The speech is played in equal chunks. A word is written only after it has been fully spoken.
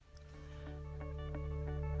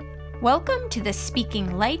Welcome to the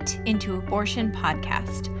Speaking Light into Abortion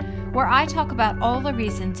podcast, where I talk about all the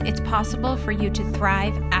reasons it's possible for you to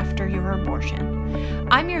thrive after your abortion.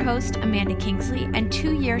 I'm your host, Amanda Kingsley, and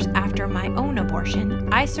 2 years after my own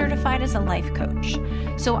abortion, I certified as a life coach,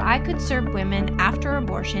 so I could serve women after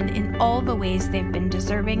abortion in all the ways they've been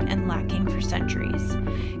deserving and lacking for centuries.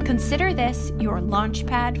 Consider this your launch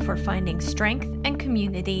pad for finding strength and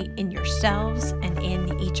community in yourselves and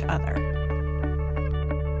in each other.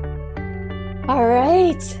 All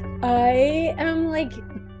right. I am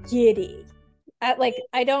giddy.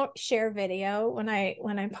 I don't share video when I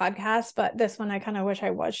podcast, but this one I kind of wish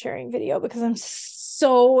I was sharing video because I'm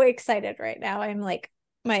so excited right now. I'm like,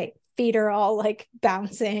 my feet are all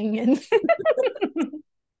bouncing and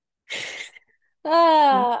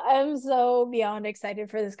I'm so beyond excited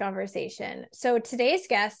for this conversation. So today's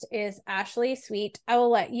guest is Ashley Sweet. I will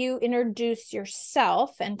let you introduce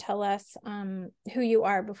yourself and tell us who you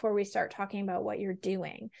are before we start talking about what you're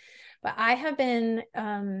doing. But I have been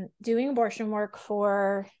doing abortion work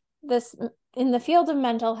for this in the field of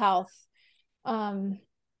mental health. I'm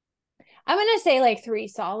going to say 3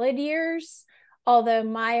 solid years, although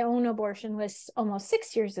my own abortion was almost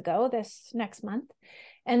 6 years ago this next month.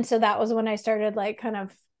 And so that was when I started kind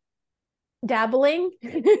of dabbling.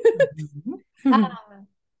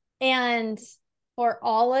 And for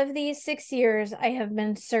all of these 6 years, I have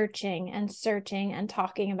been searching and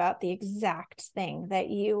talking about the exact thing that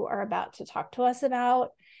you are about to talk to us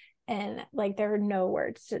about. And there are no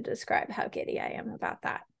words to describe how giddy I am about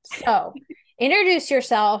that. So introduce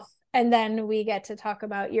yourself, and then we get to talk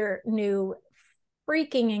about your new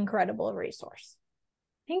freaking incredible resource.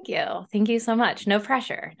 Thank you. Thank you so much. No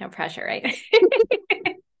pressure, right?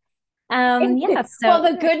 Well,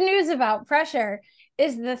 the good news about pressure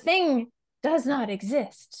is the thing does not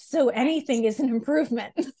exist. So anything is an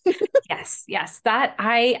improvement. Yes. That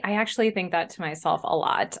I actually think that to myself a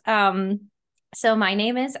lot. So my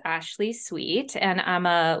name is Ashley Sweet, and I'm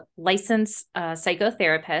a licensed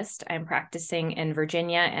psychotherapist. I'm practicing in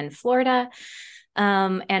Virginia and Florida.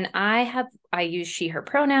 And I use she, her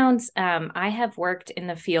pronouns. I have worked in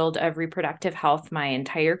the field of reproductive health my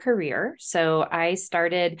entire career. So I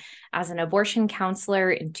started as an abortion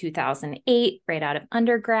counselor in 2008, right out of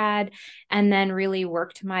undergrad, and then really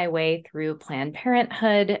worked my way through Planned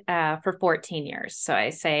Parenthood for 14 years. So I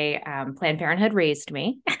say Planned Parenthood raised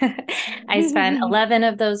me. I spent 11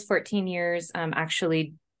 of those 14 years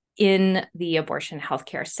actually in the abortion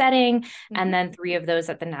healthcare setting, and then 3 of those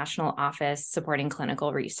at the national office supporting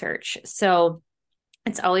clinical research. So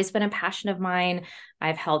it's always been a passion of mine.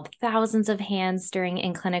 I've held thousands of hands during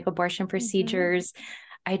in-clinic abortion procedures.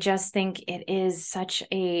 I just think it is such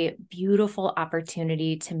a beautiful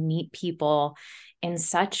opportunity to meet people in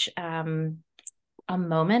such a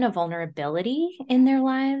moment of vulnerability in their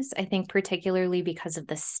lives, I think particularly because of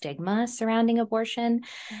the stigma surrounding abortion.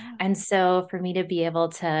 Yeah. And so for me to be able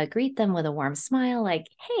to greet them with a warm smile, like,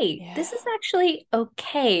 hey, this is actually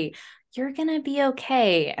okay. You're going to be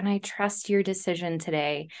okay. And I trust your decision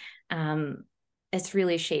today. It's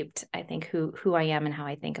really shaped, I think, who I am and how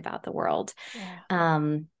I think about the world. Yeah.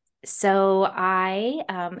 So I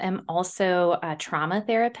am also a trauma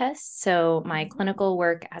therapist. So my clinical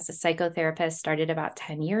work as a psychotherapist started about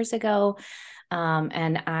 10 years ago.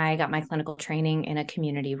 And I got my clinical training in a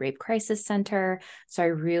community rape crisis center. So I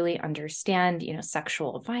really understand,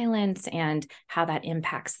 sexual violence and how that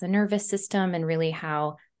impacts the nervous system, and really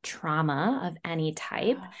how trauma of any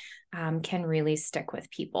type can really stick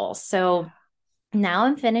with people. So now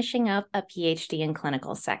I'm finishing up a PhD in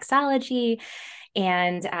clinical sexology.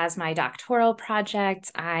 And as my doctoral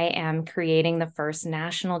project, I am creating the first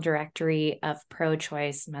national directory of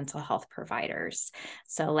pro-choice mental health providers.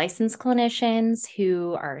 So licensed clinicians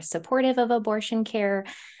who are supportive of abortion care,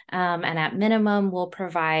 and at minimum will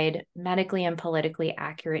provide medically and politically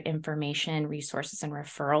accurate information, resources, and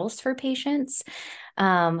referrals for patients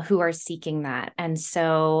who are seeking that. And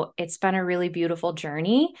so it's been a really beautiful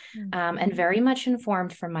journey, and very much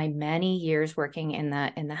informed from my many years working in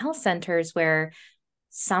the health centers, where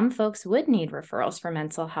some folks would need referrals for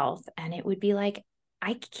mental health. And it would be like,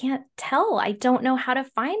 I can't tell. I don't know how to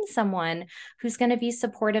find someone who's going to be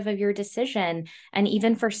supportive of your decision. And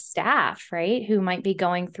even for staff, right, who might be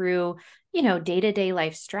going through, day-to-day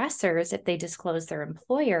life stressors, if they disclose their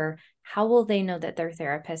employer, how will they know that their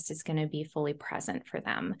therapist is going to be fully present for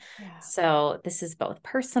them? Yeah. So this is both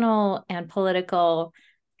personal and political,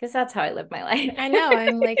 because that's how I live my life. I know.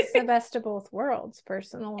 I'm it's the best of both worlds,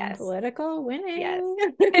 personal and political, winning. Yes.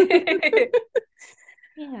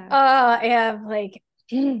 Yeah. I have I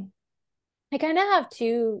kind of have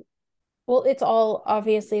 2. Well, it's all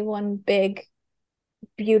obviously one big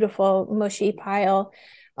beautiful, mushy pile.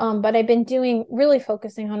 But I've been really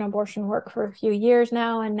focusing on abortion work for a few years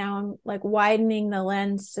now. And now I'm like widening the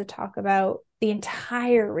lens to talk about the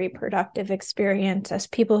entire reproductive experience as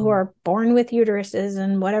people who are born with uteruses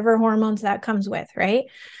and whatever hormones that comes with, right?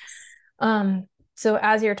 So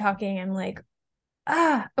as you're talking, I'm like,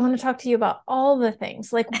 I want to talk to you about all the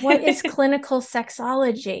things. Like, what is clinical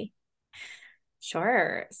sexology?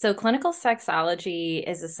 Sure. So clinical sexology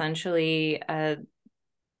is essentially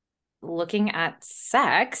looking at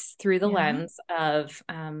sex through the lens of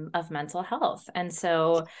mental health. And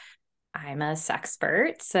so I'm a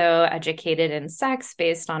sexpert, so educated in sex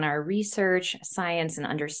based on our research, science, and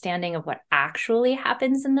understanding of what actually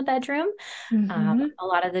happens in the bedroom. A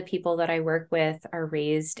lot of the people that I work with are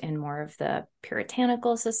raised in more of the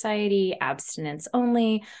puritanical society, abstinence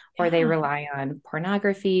only, or they rely on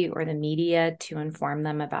pornography or the media to inform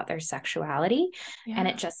them about their sexuality. And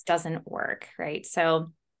it just doesn't work, right?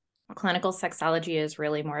 So clinical sexology is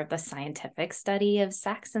really more of the scientific study of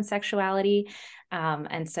sex and sexuality.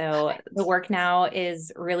 And so the work now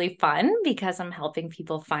is really fun because I'm helping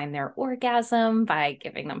people find their orgasm by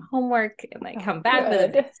giving them homework and they come back with a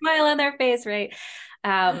big smile on their face, right?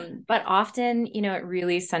 But often, it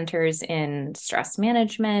really centers in stress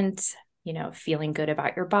management, feeling good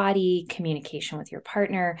about your body, communication with your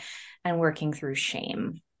partner, and working through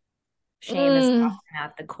shame. Shame is often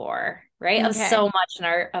at the core, right? Of so much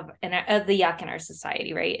of the yuck in our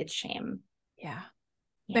society, right? It's shame. Yeah.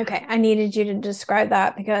 Okay. I needed you to describe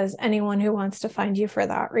that because anyone who wants to find you for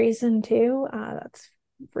that reason too, that's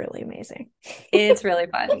really amazing. It's really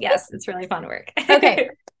fun. Yes, it's really fun work.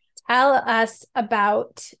 Okay. Tell us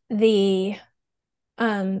about the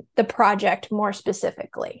project more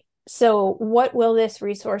specifically. So what will this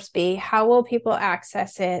resource be? How will people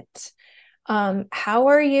access it? How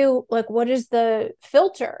are you, like, what is the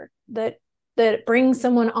filter that brings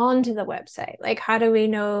someone onto the website? Like, how do we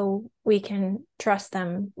know we can trust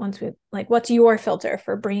them what's your filter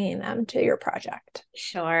for bringing them to your project?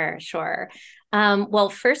 Sure. Well,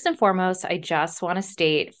 first and foremost, I just want to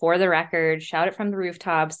state for the record, shout it from the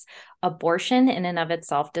rooftops, abortion in and of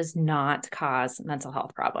itself does not cause mental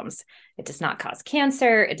health problems. It does not cause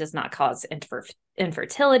cancer. It does not cause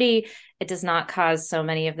infertility. It does not cause so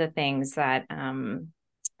many of the things that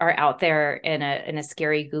are out there in a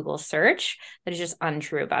scary Google search that is just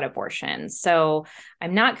untrue about abortion. So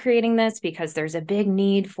I'm not creating this because there's a big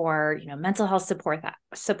need for, mental health support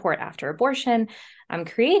after abortion. I'm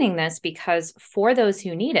creating this because for those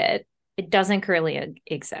who need it, it doesn't currently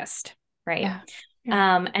exist, right?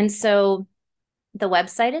 And so the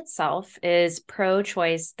website itself is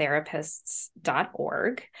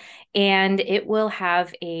prochoicetherapists.org, and it will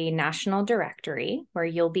have a national directory where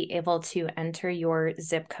you'll be able to enter your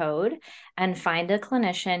zip code and find a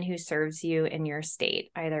clinician who serves you in your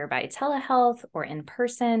state, either by telehealth or in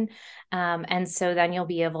person. And so then you'll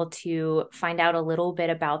be able to find out a little bit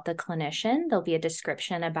about the clinician. There'll be a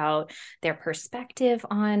description about their perspective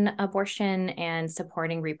on abortion and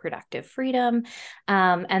supporting reproductive freedom.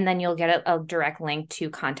 And then you'll get a direct link to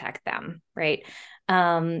contact them, right?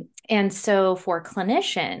 And so for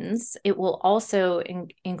clinicians, it will also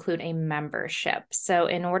include a membership. So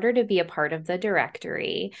in order to be a part of the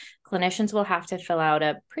directory, clinicians will have to fill out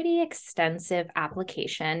a pretty extensive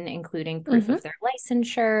application, including proof of their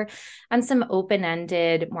licensure and some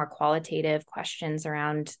open-ended, more qualitative questions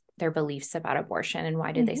around their beliefs about abortion and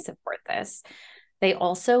why do they support this. They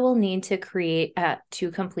also will need to complete a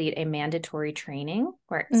mandatory training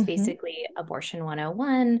where it's basically Abortion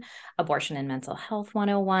 101, Abortion and Mental Health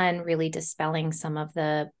 101, really dispelling some of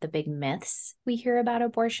the big myths we hear about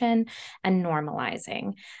abortion and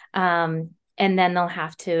normalizing. And then they'll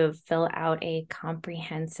have to fill out a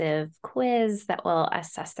comprehensive quiz that will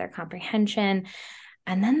assess their comprehension.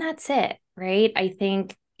 And then that's it, right? I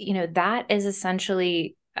think, that is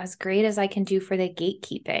essentially as great as I can do for the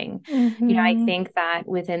gatekeeping. I think that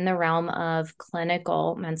within the realm of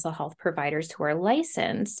clinical mental health providers who are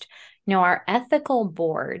licensed, our ethical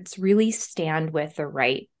boards really stand with the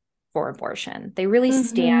right for abortion. They really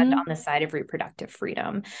stand on the side of reproductive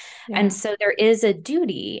freedom. And so there is a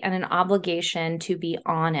duty and an obligation to be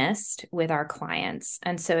honest with our clients.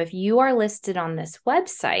 And so if you are listed on this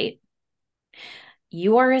website,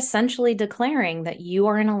 you are essentially declaring that you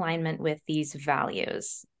are in alignment with these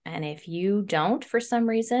values. And if you don't for some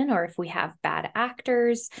reason, or if we have bad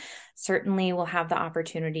actors, certainly we'll have the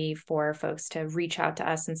opportunity for folks to reach out to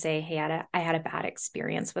us and say, hey, I had a bad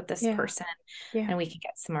experience with this person, and we can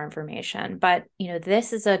get some more information. But,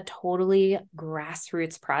 this is a totally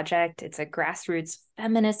grassroots project. It's a grassroots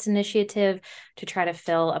feminist initiative to try to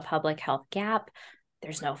fill a public health gap.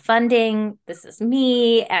 there's no funding. This is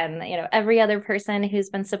me and, every other person who's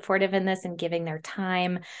been supportive in this and giving their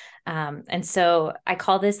time. And so I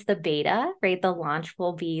call this the beta, right? The launch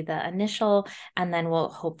will be the initial, and then we'll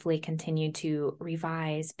hopefully continue to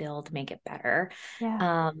revise, build, make it better.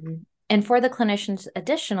 Yeah. And for the clinicians,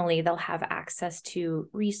 additionally, they'll have access to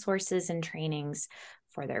resources and trainings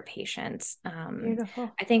for their patients.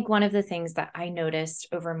 Beautiful. I think one of the things that I noticed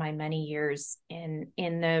over my many years in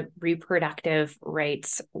the reproductive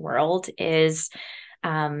rights world is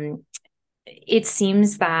it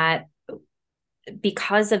seems that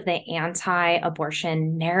because of the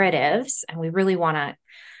anti-abortion narratives, and we want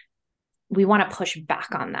to push back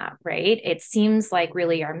on that, right? It seems like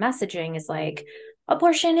really our messaging is like,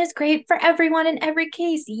 abortion is great for everyone in every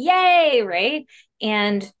case. Yay, right?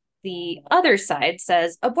 And the other side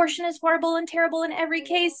says abortion is horrible and terrible in every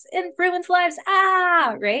case and ruins lives.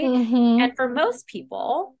 Right? Mm-hmm. And for most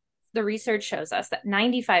people, the research shows us that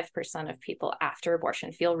 95% of people after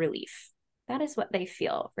abortion feel relief. That is what they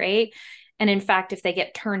feel, right? And in fact, if they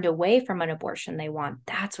get turned away from an abortion they want,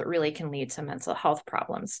 that's what really can lead to mental health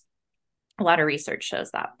problems. A lot of research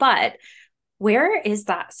shows that. But where is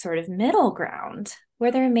that sort of middle ground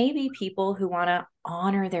where there may be people who want to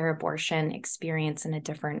honor their abortion experience in a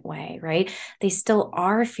different way, right? They still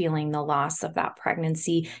are feeling the loss of that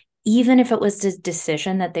pregnancy, even if it was a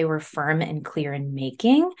decision that they were firm and clear in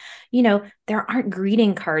making. There aren't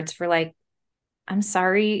greeting cards for like, I'm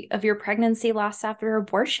sorry of your pregnancy loss after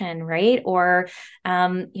abortion, right? Or,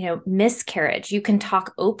 miscarriage. You can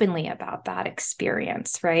talk openly about that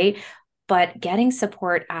experience, right? But getting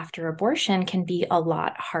support after abortion can be a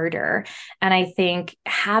lot harder. And I think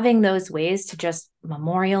having those ways to just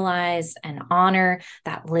memorialize and honor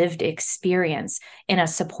that lived experience in a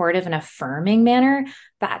supportive and affirming manner,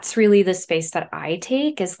 that's really the space that I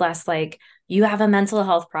take, is less like, you have a mental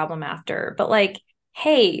health problem after, but like,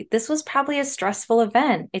 hey, this was probably a stressful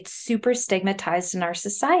event. It's super stigmatized in our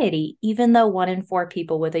society, even though 1 in 4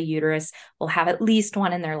 people with a uterus will have at least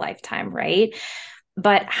one in their lifetime, right?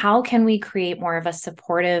 But how can we create more of a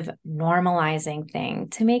supportive, normalizing thing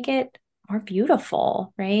to make it more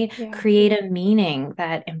beautiful, right? Yeah. Create a meaning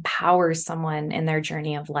that empowers someone in their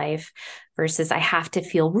journey of life versus I have to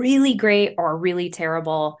feel really great or really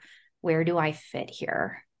terrible. Where do I fit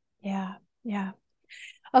here? Yeah. Yeah.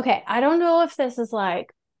 Okay. I don't know if this is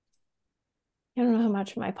like, I don't know how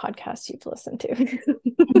much of my podcast you've listened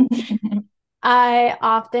to. I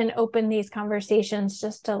often open these conversations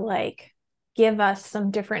just to like give us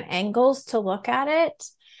some different angles to look at it.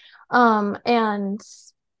 I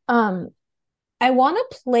want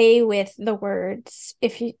to play with the words.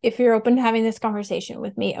 If you're open to having this conversation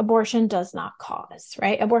with me, abortion does not cause,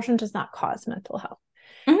 right? Abortion does not cause mental health.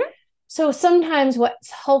 Mm-hmm. So sometimes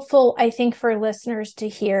what's helpful, I think, for listeners to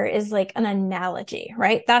hear is like an analogy,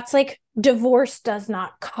 right? That's like divorce does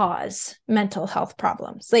not cause mental health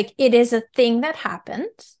problems. Like it is a thing that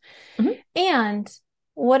happens. Mm-hmm. And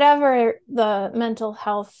whatever the mental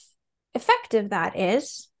health effect of that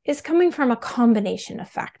is coming from a combination of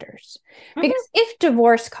factors. Mm-hmm. Because if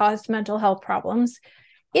divorce caused mental health problems,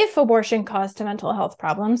 if abortion caused mental health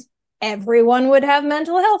problems, everyone would have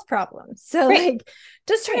mental health problems. So like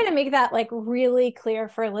just trying to make that like really clear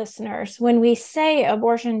for listeners. When we say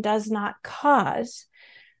abortion does not cause,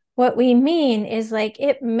 what we mean is like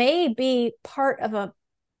it may be part of a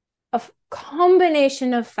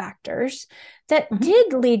combination of factors that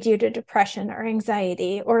did lead you to depression or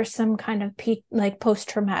anxiety or some kind of like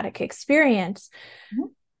post-traumatic experience.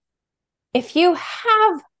 If you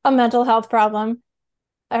have a mental health problem,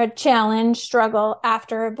 a challenge, struggle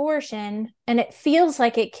after abortion, and it feels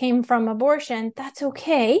like it came from abortion, that's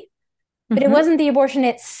okay. But it wasn't the abortion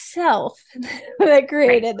itself that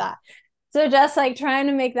created that. So just like trying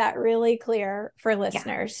to make that really clear for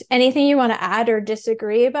listeners. Yeah. Anything you want to add or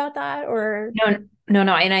disagree about that? Or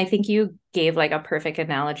No. And I think you gave like a perfect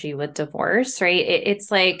analogy with divorce, right? It's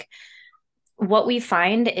like, what we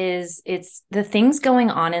find is it's the things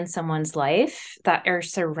going on in someone's life that are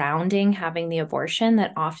surrounding having the abortion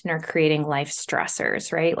that often are creating life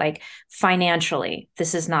stressors, right? Like financially,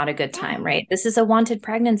 this is not a good time, right? This is a wanted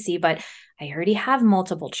pregnancy, but I already have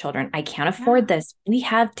multiple children. I can't afford this. We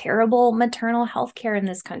have terrible maternal health care in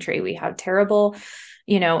this country. We have terrible,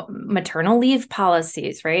 maternal leave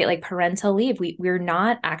policies, right? Like parental leave. We're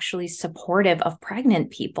not actually supportive of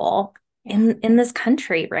pregnant people in this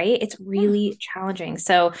country, right? It's really challenging.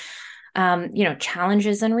 So,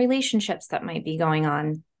 challenges in relationships that might be going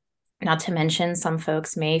on. Not to mention, some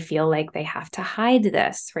folks may feel like they have to hide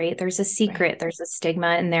this, right? There's a secret, there's a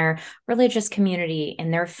stigma in their religious community, in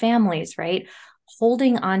their families, right?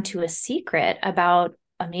 Holding on to a secret about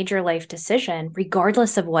a major life decision,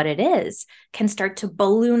 regardless of what it is, can start to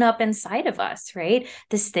balloon up inside of us, right?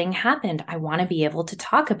 This thing happened. I want to be able to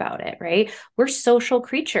talk about it, right? We're social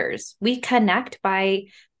creatures. We connect by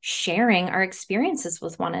sharing our experiences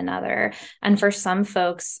with one another. And for some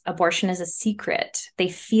folks, abortion is a secret. They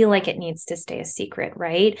feel like it needs to stay a secret,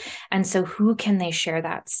 right? And so who can they share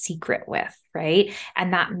that secret with, right?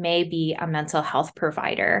 And that may be a mental health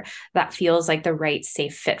provider that feels like the right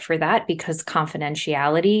safe fit for that, because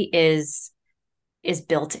confidentiality is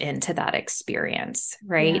built into that experience,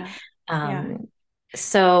 right? Yeah.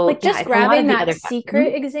 So like just grabbing that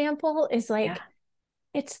secret example is like, yeah.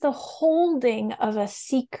 It's the holding of a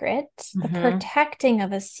secret, the protecting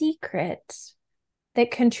of a secret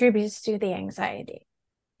that contributes to the anxiety,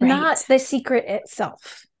 not the secret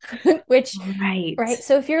itself. Which, right.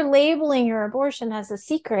 So if you're labeling your abortion as a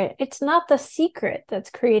secret, it's not the secret that's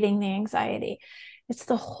creating the anxiety. It's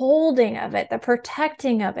the holding of it, the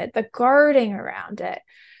protecting of it, the guarding around it.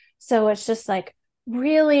 So it's just like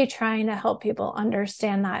really trying to help people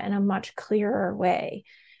understand that in a much clearer way.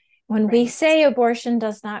 When we say abortion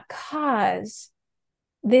does not cause,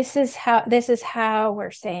 this is how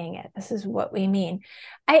we're saying it. This is what we mean.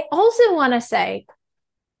 I also want to say,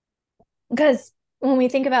 because when we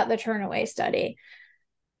think about the Turnaway study,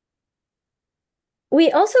 we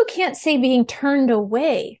also can't say being turned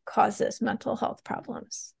away causes mental health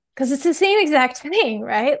problems, because it's the same exact thing,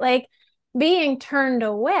 right? Like being turned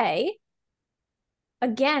away,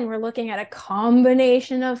 again, we're looking at a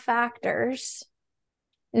combination of factors.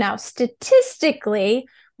 Now, statistically,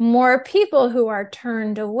 more people who are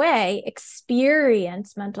turned away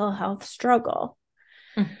experience mental health struggle.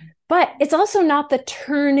 But it's also not the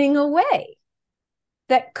turning away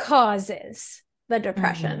that causes the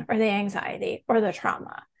depression or the anxiety or the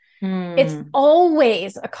trauma. It's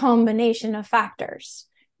always a combination of factors.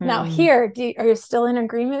 Now, here, are you still in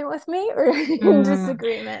agreement with me or in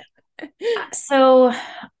disagreement? So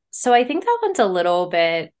I think that one's a little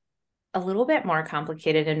bit more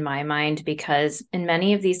complicated in my mind, because in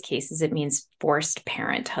many of these cases, it means forced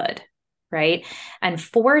parenthood, right? And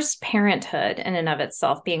forced parenthood in and of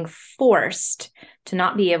itself, being forced to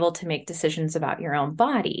not be able to make decisions about your own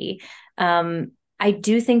body, I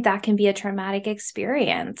do think that can be a traumatic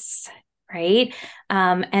experience, right?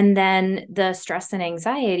 And then the stress and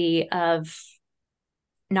anxiety of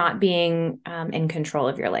not being in control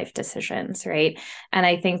of your life decisions, right? And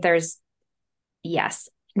I think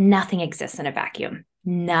nothing exists in a vacuum.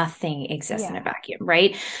 Nothing exists in a vacuum,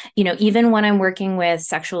 right? Even when I'm working with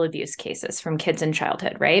sexual abuse cases from kids in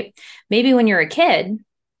childhood, right? Maybe when you're a kid,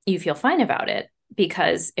 you feel fine about it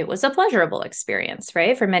because it was a pleasurable experience,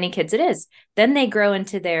 right? For many kids, it is. Then they grow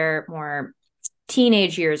into their more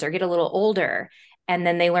teenage years or get a little older, and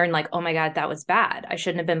then they learn like, oh my God, that was bad. I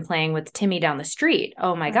shouldn't have been playing with Timmy down the street.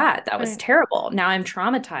 Oh my God, that was terrible. Now I'm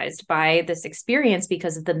traumatized by this experience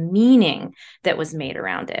because of the meaning that was made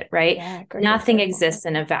around it, right? Yeah, nothing exists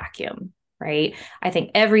in a vacuum, right? I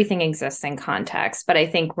think everything exists in context, but I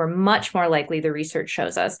think we're much more likely, the research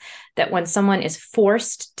shows us, that when someone is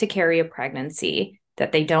forced to carry a pregnancy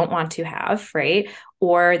that they don't want to have, right?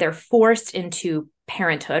 Or they're forced into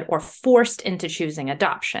parenthood or forced into choosing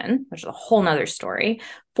adoption, which is a whole nother story,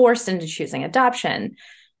 forced into choosing adoption,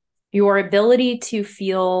 your ability to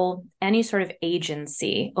feel any sort of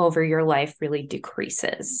agency over your life really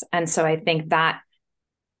decreases. And so I think that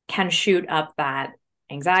can shoot up that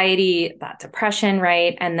anxiety, that depression,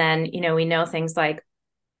 right? And then, we know things like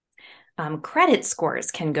credit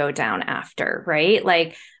scores can go down after, right?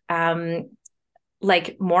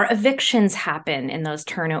 Like more evictions happen in those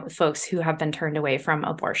folks who have been turned away from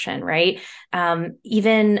abortion, right?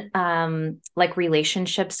 Even like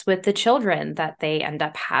relationships with the children that they end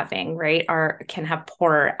up having, right, can have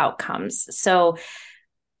poorer outcomes. So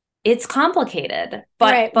it's complicated,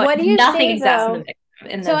 but what do you nothing say, exists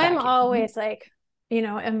though? So I'm always like,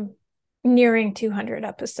 I'm nearing 200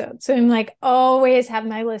 episodes. So I'm like, always have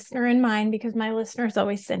my listener in mind, because my listener is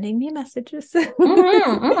always sending me messages. So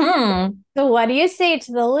what do you say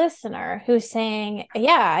to the listener who's saying,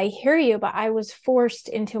 yeah, I hear you, but I was forced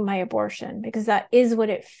into my abortion? Because that is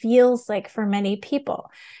what it feels like for many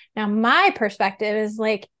people. Now, my perspective is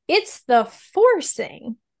like, it's the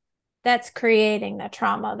forcing that's creating the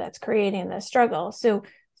trauma, that's creating the struggle. So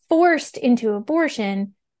forced into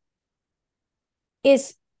abortion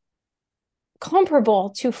is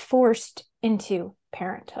comparable to forced into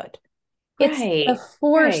parenthood. It's the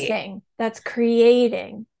forcing that's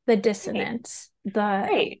creating the dissonance.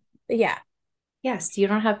 Yes, you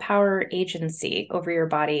don't have power or agency over your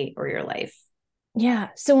body or your life. Yeah.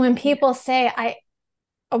 So when people say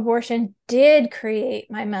abortion did create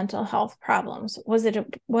my mental health problems. Was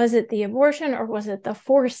it the abortion, or was it the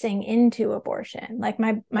forcing into abortion? Like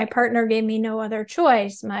my partner gave me no other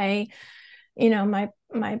choice. My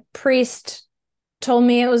priest told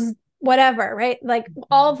me it was whatever, right? Like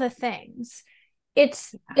all the things.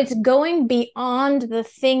 It's going beyond the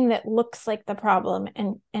thing that looks like the problem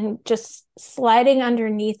and just sliding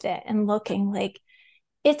underneath it and looking like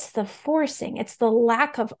it's the forcing, it's the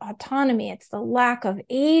lack of autonomy, it's the lack of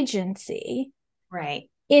agency, right,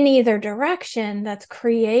 in either direction that's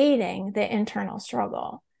creating the internal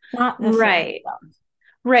struggle, not the right.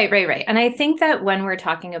 Right. And I think that when we're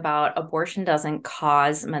talking about abortion doesn't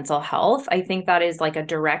cause mental health, I think that is like a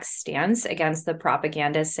direct stance against the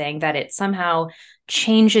propaganda saying that it somehow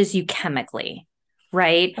changes you chemically,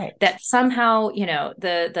 right? That somehow,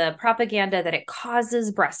 the propaganda that it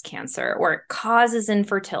causes breast cancer or it causes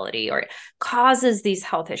infertility or it causes these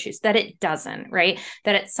health issues, that it doesn't, right?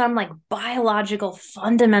 That at some like biological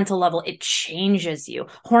fundamental level, it changes you.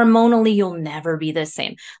 Hormonally, you'll never be the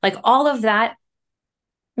same. Like all of that.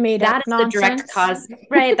 That is the direct cause,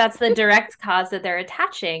 right? That's the direct cause that they're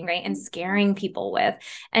attaching, right? And scaring people with.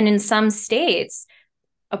 And in some states,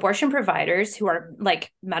 abortion providers who are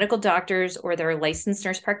like medical doctors or they're licensed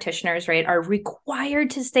nurse practitioners, right, are required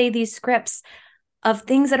to say these scripts of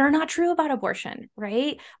things that are not true about abortion,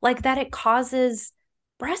 right? Like that it causes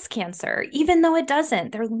breast cancer, even though it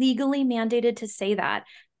doesn't. They're legally mandated to say that.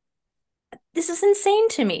 This is insane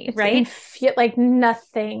to me, right? Like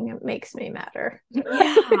nothing makes me matter. Yeah.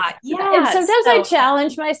 And sometimes I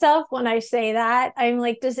challenge myself when I say that. I'm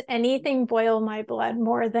like, does anything boil my blood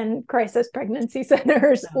more than crisis pregnancy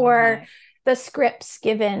centers or the scripts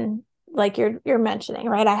given, like you're mentioning,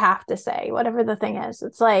 right? I have to say, whatever the thing is,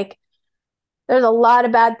 it's like, there's a lot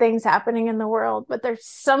of bad things happening in the world, but there's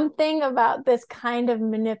something about this kind of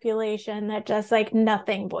manipulation that just like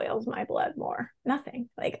nothing boils my blood more. Nothing.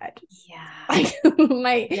 Like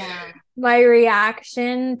my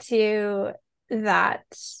reaction to that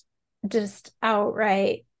just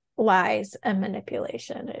outright lies and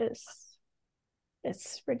manipulation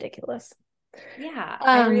it's ridiculous. Yeah,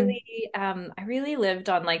 I really lived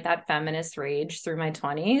on like that feminist rage through my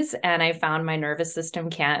 20s, and I found my nervous system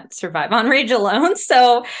can't survive on rage alone.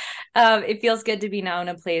 So it feels good to be now in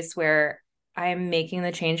a place where I'm making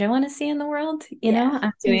the change I want to see in the world. You know,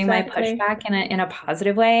 I'm doing my pushback in a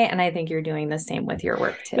positive way, and I think you're doing the same with your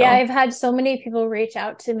work too. Yeah, I've had so many people reach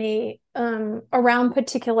out to me around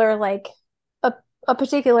particular like a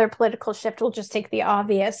particular political shift. Will just take the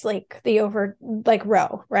obvious, like the over like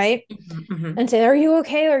Roe, right? Mm-hmm. And say, are you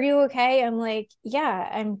okay? Are you okay? I'm like, yeah,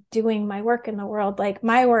 I'm doing my work in the world. Like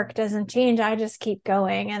my work doesn't change. I just keep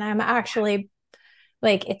going. And I'm actually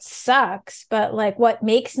like, it sucks, but like what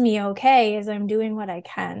makes me okay is I'm doing what I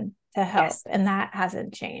can to help. Yes. And that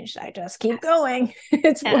hasn't changed. I just keep going.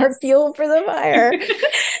 It's more fuel for the fire.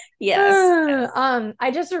 Yes.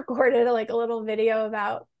 I just recorded like a little video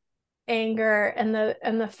about anger and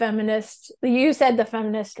the feminist, you said the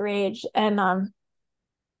feminist rage, and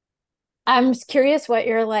I'm curious what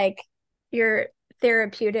your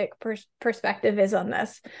therapeutic perspective is on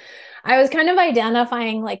this. I was kind of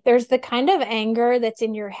identifying like there's the kind of anger that's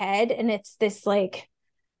in your head and it's this like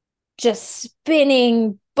just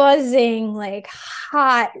spinning, buzzing, like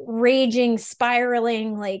hot, raging,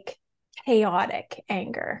 spiraling, like chaotic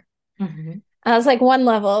anger. Mm-hmm. That's like one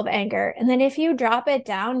level of anger. And then if you drop it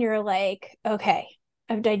down, you're like, okay,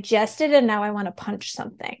 I've digested and now I want to punch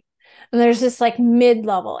something. And there's this like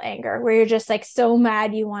mid-level anger where you're just like so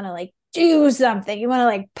mad you want to like do something. You want to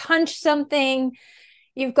like punch something.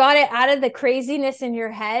 You've got it out of the craziness in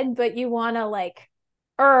your head, but you want to like,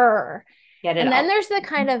 get it. And then there's the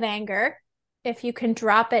kind of anger, if you can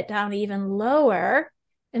drop it down even lower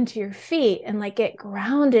into your feet and like get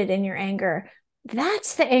grounded in your anger.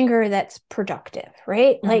 That's the anger that's productive,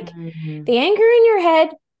 right? Like the anger in your head,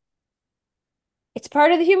 it's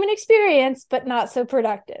part of the human experience, but not so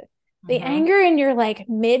productive. The anger in your like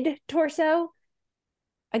mid torso,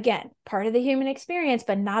 again, part of the human experience,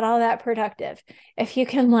 but not all that productive. If you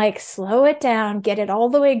can like slow it down, get it all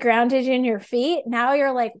the way grounded in your feet, now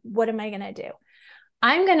you're like, what am I going to do?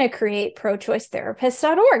 I'm going to create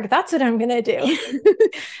prochoicetherapist.org. That's what I'm going to do.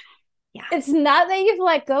 Yeah. It's not that you've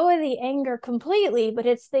let go of the anger completely, but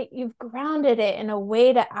it's that you've grounded it in a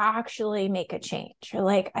way to actually make a change. You're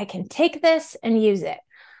like, I can take this and use it.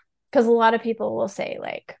 Because a lot of people will say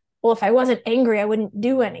like, well, if I wasn't angry, I wouldn't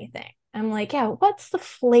do anything. I'm like, yeah, what's the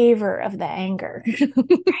flavor of the anger?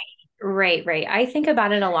 Right. I think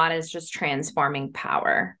about it a lot as just transforming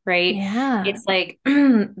power, right? Yeah. It's like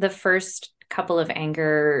the first couple of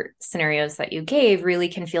anger scenarios that you gave really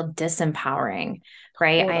can feel disempowering,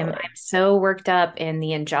 right? Totally. I'm so worked up in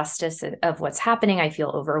the injustice of what's happening. I feel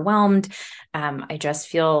overwhelmed. I just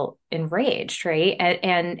feel enraged, right?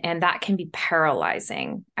 And that can be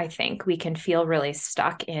paralyzing. I think we can feel really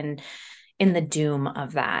stuck in the doom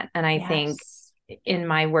of that. And I think in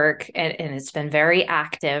my work, and it's been very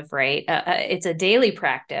active, right? It's a daily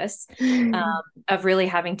practice of really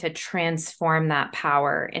having to transform that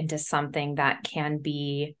power into something that can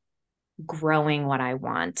be growing what I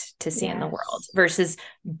want to see in the world versus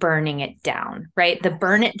burning it down, right? The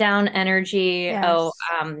burn it down energy. Oh,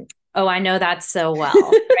 I know that so well,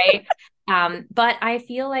 right? But I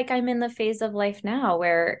feel like I'm in the phase of life now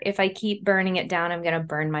where if I keep burning it down, I'm going to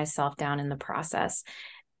burn myself down in the process.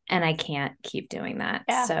 And I can't keep doing that.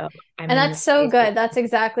 So and that's so good. That's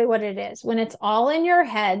exactly what it is. When it's all in your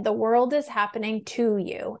head, the world is happening to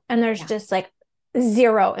you. And there's just like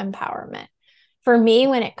zero empowerment. For me,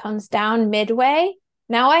 when it comes down midway,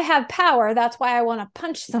 now I have power. That's why I want to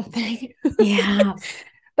punch something. Yeah.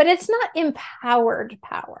 But it's not empowered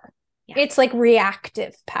power. Yeah. It's like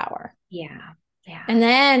reactive power. Yeah. Yeah. And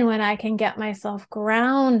then when I can get myself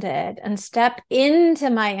grounded and step into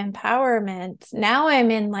my empowerment, now I'm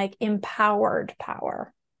in like empowered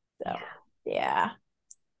power. So, yeah.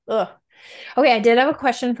 Ugh. Okay, I did have a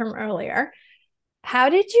question from earlier. How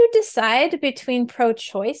did you decide between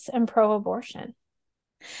pro-choice and pro-abortion?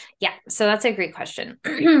 Yeah, so that's a great question.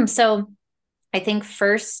 So I think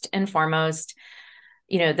first and foremost,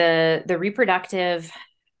 the reproductive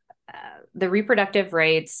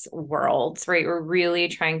rights worlds, right? We're really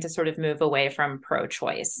trying to sort of move away from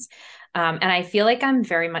pro-choice. And I feel like I'm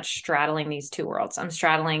very much straddling these two worlds. I'm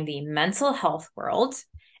straddling the mental health world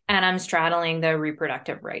and I'm straddling the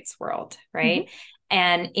reproductive rights world, right? Mm-hmm.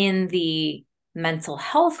 And in the mental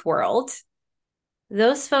health world,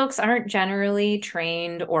 those folks aren't generally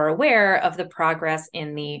trained or aware of the progress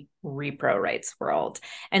in the repro rights world.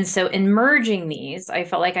 And so in merging these, I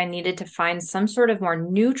felt like I needed to find some sort of more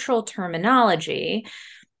neutral terminology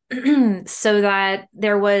so that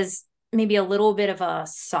there was maybe a little bit of a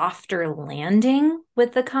softer landing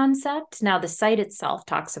with the concept. Now, the site itself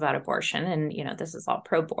talks about abortion and, this is all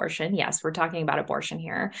pro-abortion. Yes, we're talking about abortion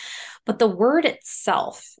here. But the word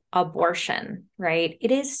itself, abortion, right?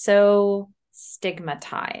 It is so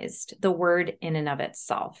stigmatized, the word in and of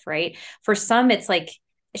itself, right? For some, it's like,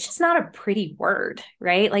 it's just not a pretty word,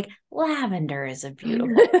 right? Like lavender is a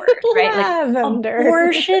beautiful word, right? Lavender. Like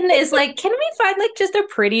abortion is like, can we find like just a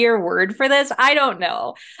prettier word for this? I don't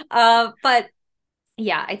know. But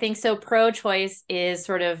yeah, I think so. Pro-choice is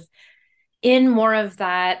sort of in more of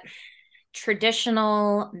that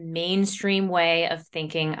traditional mainstream way of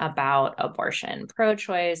thinking about abortion,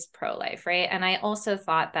 pro-choice, pro-life, right? And I also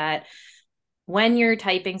thought that when you're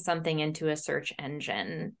typing something into a search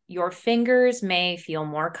engine, your fingers may feel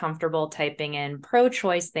more comfortable typing in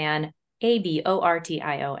pro-choice than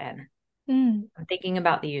abortion. I'm thinking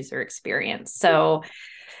about the user experience. So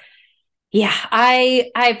yeah,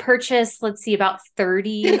 I purchased, let's see, about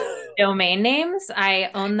 30 domain names. I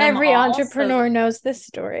own them Every all, entrepreneur knows this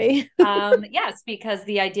story. Yes, because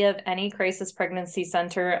the idea of any crisis pregnancy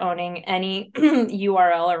center owning any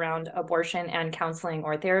URL around abortion and counseling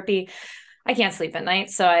or therapy, I can't sleep at night.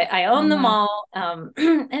 So I own them all.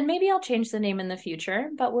 And maybe I'll change the name in the future,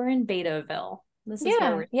 but we're in Betaville. This is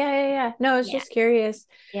where we're yeah. No, I was just curious.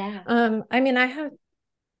 Yeah. I mean, I have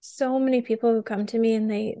so many people who come to me and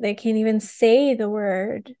they can't even say the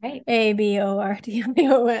word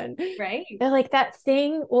abortion. Right. They're like that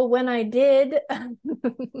thing. Well, when I did,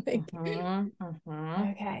 like,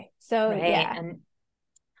 okay. So yeah. And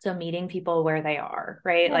so meeting people where they are,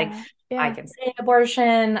 right? Like I can say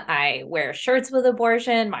abortion. I wear shirts with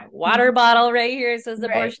abortion. My water bottle right here says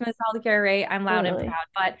abortion is healthcare, right? I'm loud and proud,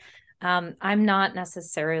 but I'm not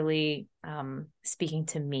necessarily speaking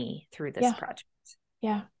to me through this project.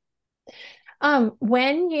 Yeah.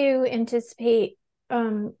 When you anticipate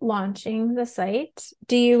launching the site,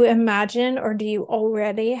 do you imagine or do you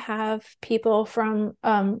already have people from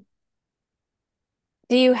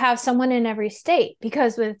do you have someone in every state?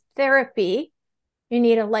 Because with therapy, you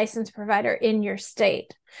need a licensed provider in your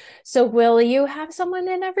state. So will you have someone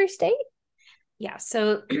in every state? Yeah,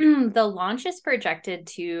 so the launch is projected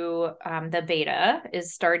to, the beta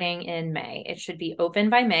is starting in May. It should be open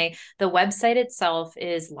by May. The website itself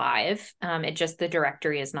is live. The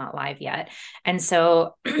directory is not live yet. And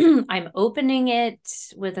so I'm opening it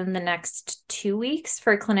within the next 2 weeks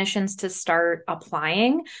for clinicians to start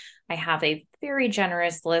applying. I have a very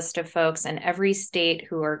generous list of folks in every state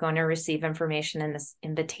who are going to receive information in this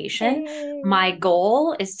invitation. Yay. My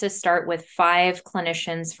goal is to start with 5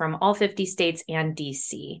 clinicians from all 50 states and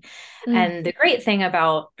DC. And the great thing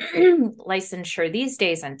about licensure these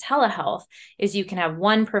days and telehealth is you can have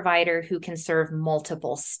one provider who can serve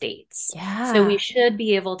multiple states. Yeah. So we should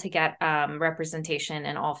be able to get representation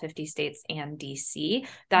in all 50 states and DC.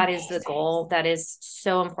 That is the goal. That is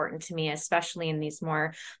so important to me, especially in these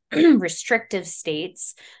more restrictive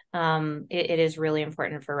states. It is really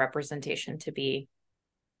important for representation to be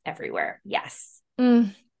everywhere. Yes.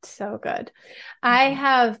 So good. I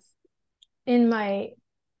have in my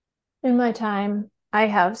time, I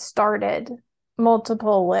have started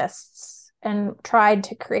multiple lists and tried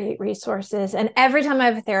to create resources. And every time I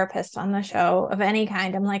have a therapist on the show of any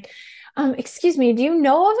kind, I'm like, excuse me, do you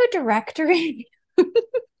know of a directory?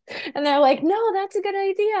 And they're like, no, that's a good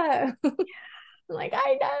idea. I'm like,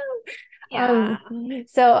 I know. Yeah.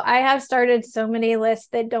 So I have started so many lists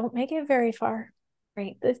that don't make it very far.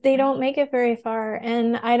 Right. They don't make it very far.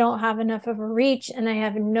 And I don't have enough of a reach, and I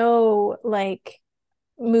have no like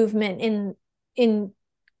movement in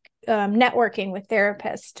networking with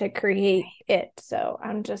therapists to create it. So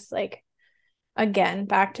I'm just like, again,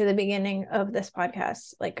 back to the beginning of this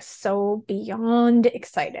podcast, like so beyond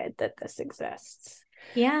excited that this exists.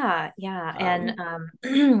 Yeah. And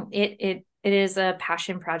it is a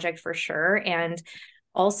passion project for sure. And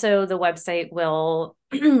also the website will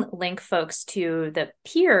link folks to the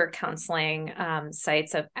peer counseling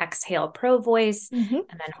sites of Exhale Pro Voice and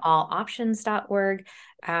then alloptions.org.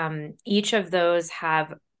 Each of those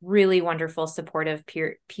have really wonderful, supportive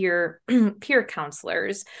peer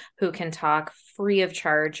counselors who can talk free of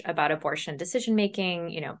charge about abortion decision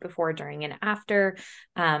making, before, during, and after.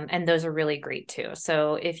 And those are really great too.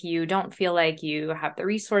 So if you don't feel like you have the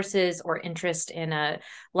resources or interest in a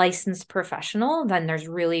licensed professional, then there's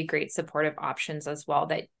really great supportive options as well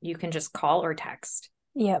that you can just call or text.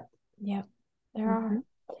 Yep. There are.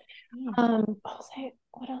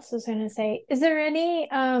 What else was I going to say? Is there any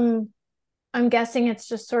I'm guessing it's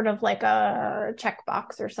just sort of like a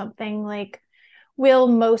checkbox or something, like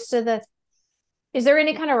is there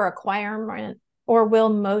any kind of requirement, or will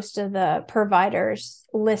most of the providers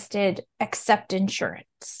listed accept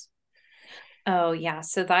insurance? Oh, yeah.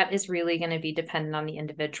 So that is really going to be dependent on the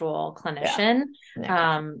individual clinician.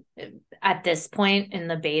 Yeah. At this point in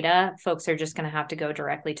the beta, folks are just going to have to go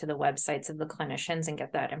directly to the websites of the clinicians and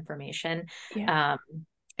get that information. Yeah.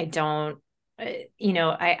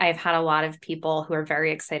 I've had a lot of people who are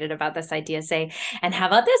very excited about this idea say, and how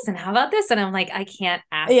about this? And how about this? And I'm like, I can't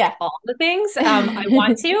ask all the things. I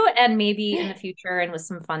want to, and maybe in the future and with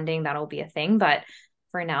some funding, that'll be a thing. But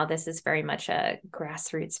for now, this is very much a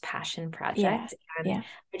grassroots passion project. I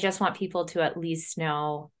just want people to at least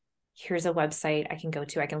know, here's a website I can go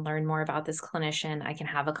to. I can learn more about this clinician. I can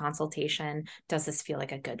have a consultation. Does this feel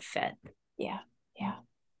like a good fit? Yeah.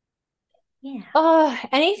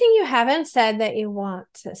 Anything you haven't said that you want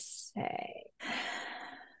to say?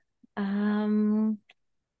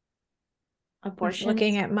 Abortion.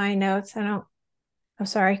 Looking at my notes, I'm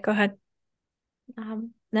sorry. Go ahead.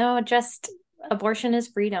 No, just abortion is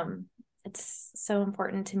freedom. It's so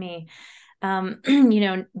important to me.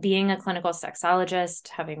 Being a clinical sexologist,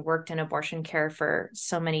 having worked in abortion care for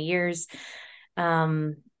so many years,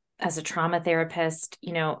 as a trauma therapist,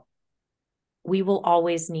 we will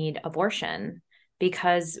always need abortion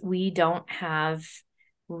because we don't have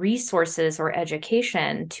resources or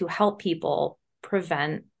education to help people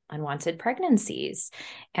prevent unwanted pregnancies.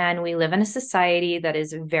 And we live in a society that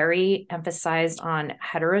is very emphasized on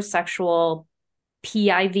heterosexual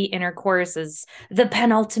PIV intercourse as the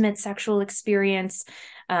penultimate sexual experience.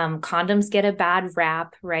 Condoms get a bad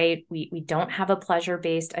rap, right? We don't have a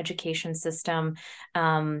pleasure-based education system.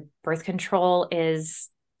 Birth control is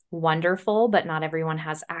wonderful, but not everyone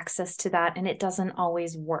has access to that, and it doesn't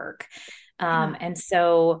always work. And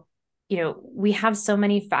so, we have so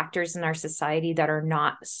many factors in our society that are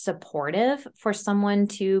not supportive for someone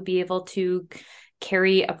to be able to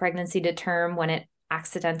carry a pregnancy to term when it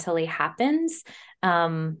accidentally happens.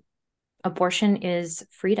 Abortion is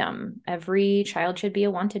freedom. Every child should be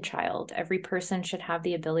a wanted child. Every person should have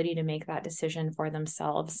the ability to make that decision for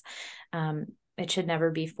themselves. It should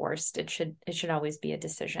never be forced. It should always be a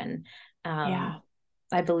decision. I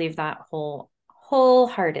believe that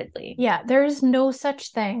wholeheartedly. Yeah, there's no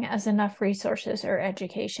such thing as enough resources or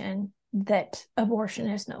education that abortion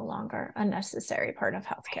is no longer a necessary part of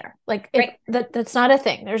healthcare. Like that's not a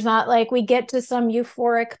thing. There's not like we get to some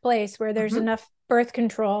euphoric place where there's enough birth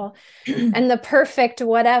control and the perfect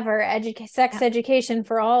whatever sex education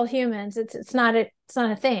for all humans. It's not It's not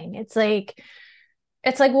a thing. It's like,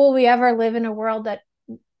 will we ever live in a world that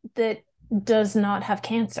does not have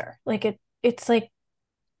cancer? Like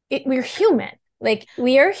we're human. Like,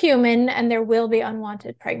 we are human, and there will be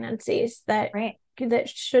unwanted pregnancies that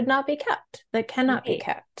should not be kept, that cannot be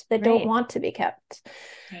kept, that don't want to be kept.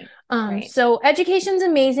 So education's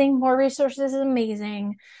amazing. More resources is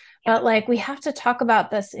amazing. But like, we have to talk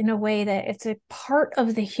about this in a way that it's a part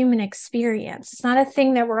of the human experience. It's not a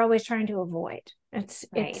thing that we're always trying to avoid. It's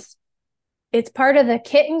part of the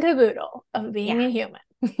kit and caboodle of being a human.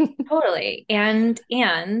 Totally. And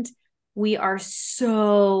we are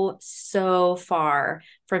so far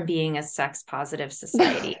from being a sex positive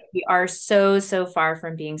society. We are so far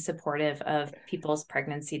from being supportive of people's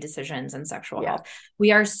pregnancy decisions and sexual health.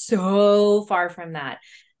 We are so far from that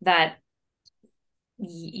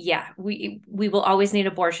we will always need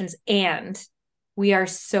abortions, and we are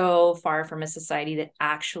so far from a society that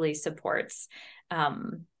actually supports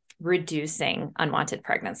reducing unwanted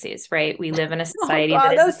pregnancies, right? We live in a society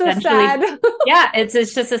that is so sad. It's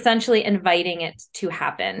just essentially inviting it to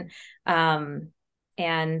happen.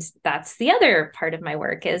 And that's the other part of my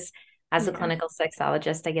work is, as a clinical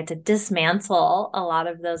sexologist, I get to dismantle a lot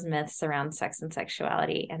of those myths around sex and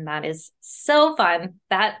sexuality. And that is so fun.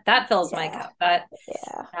 That fills my cup. That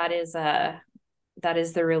is the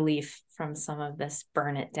relief from some of this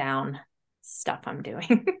burn it down stuff I'm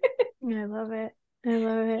doing. I love it.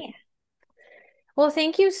 Yeah. Well,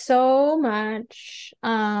 thank you so much.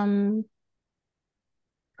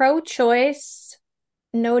 Pro-choice,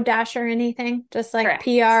 no dash or anything, just like Correct.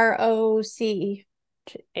 PROC.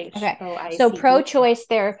 Okay. So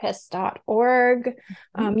prochoicetherapist.org.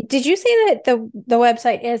 Did you say that the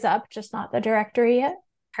website is up, just not the directory yet?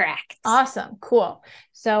 Correct. Awesome. Cool.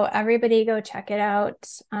 So everybody go check it out.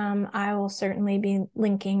 I will certainly be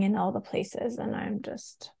linking in all the places, and I'm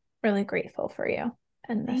just really grateful for you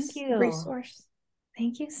and this resource.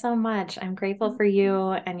 Thank you so much. I'm grateful for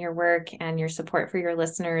you and your work and your support for your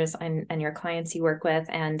listeners and your clients you work with.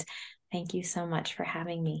 And thank you so much for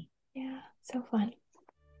having me. Yeah, so fun.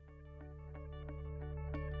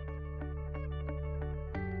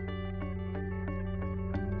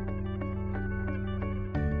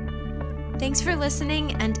 Thanks for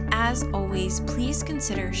listening, and as always, please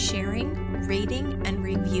consider sharing, rating, and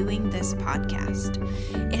reviewing this podcast.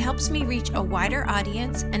 It helps me reach a wider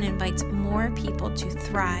audience and invites more people to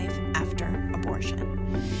thrive after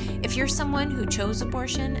abortion. If you're someone who chose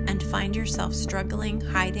abortion and find yourself struggling,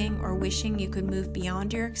 hiding, or wishing you could move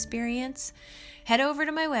beyond your experience, head over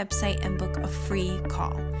to my website and book a free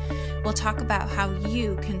call. We'll talk about how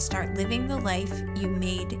you can start living the life you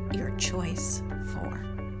made your choice for.